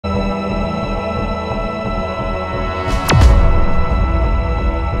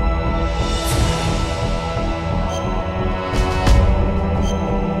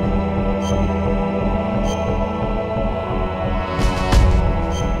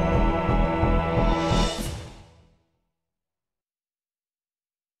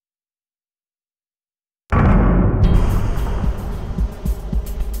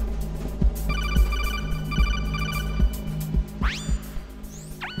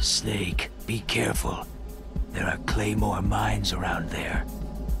Snake, be careful. There are Claymore mines around there.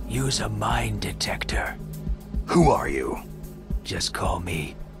 Use a mine detector. Who are you? Just call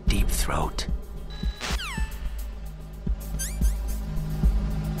me Deep Throat.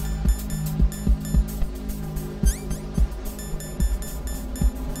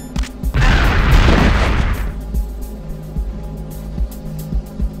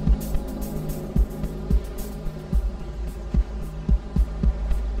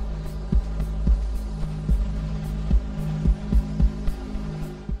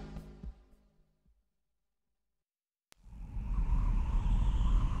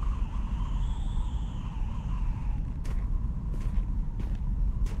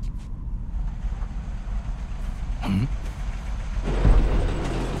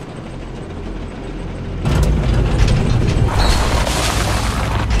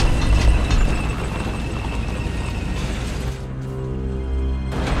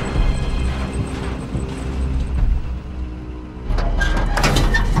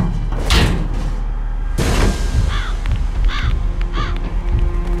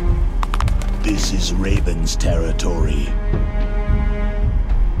 This is Raven's territory.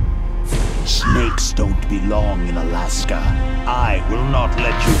 Snakes don't belong in Alaska. I will not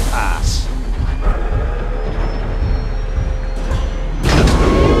let you pass.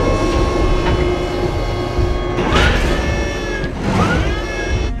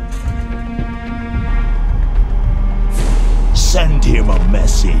 Send him a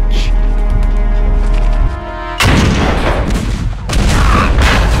message.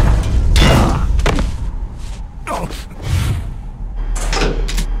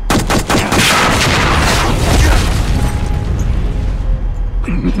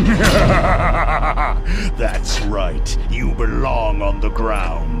 That's right. You belong on the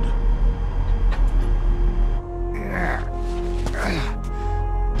ground.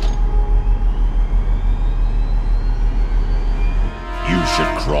 You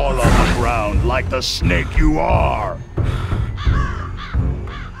should crawl on the ground like the snake you are.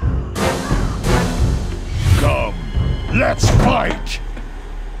 Come, let's fight!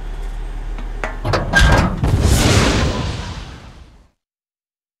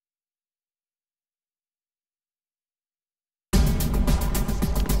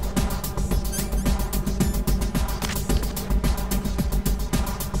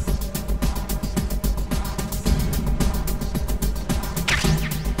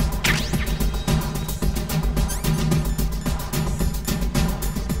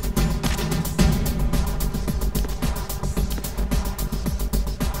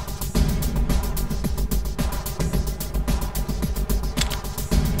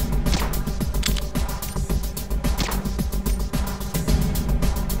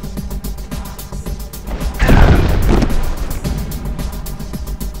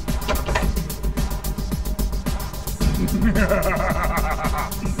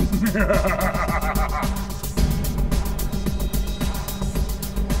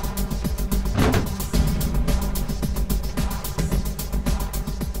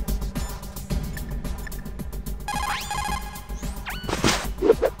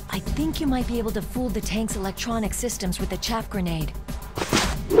 I think you might be able to fool the tank's electronic systems with the chaff grenade.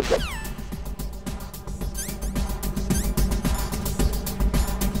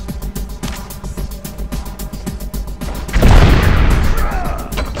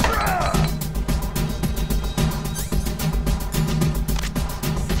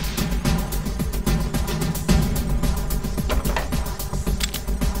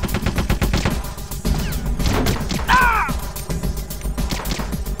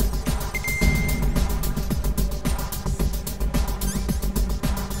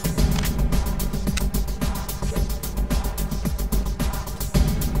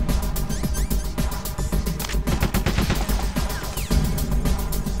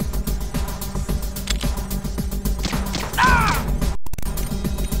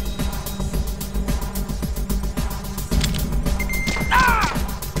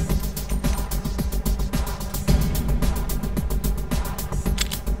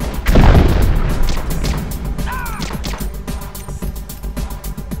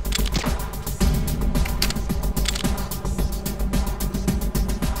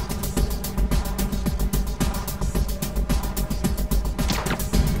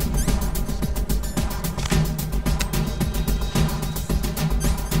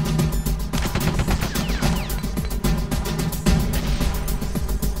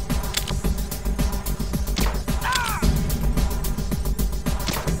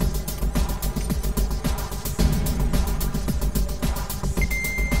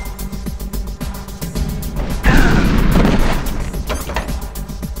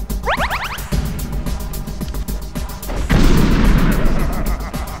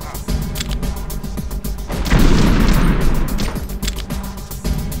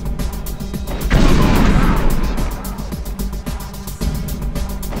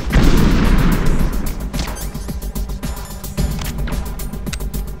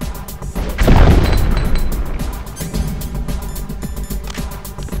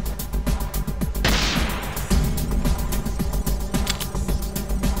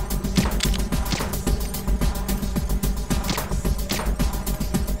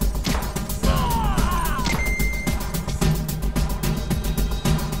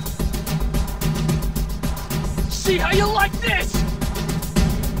 How you like this?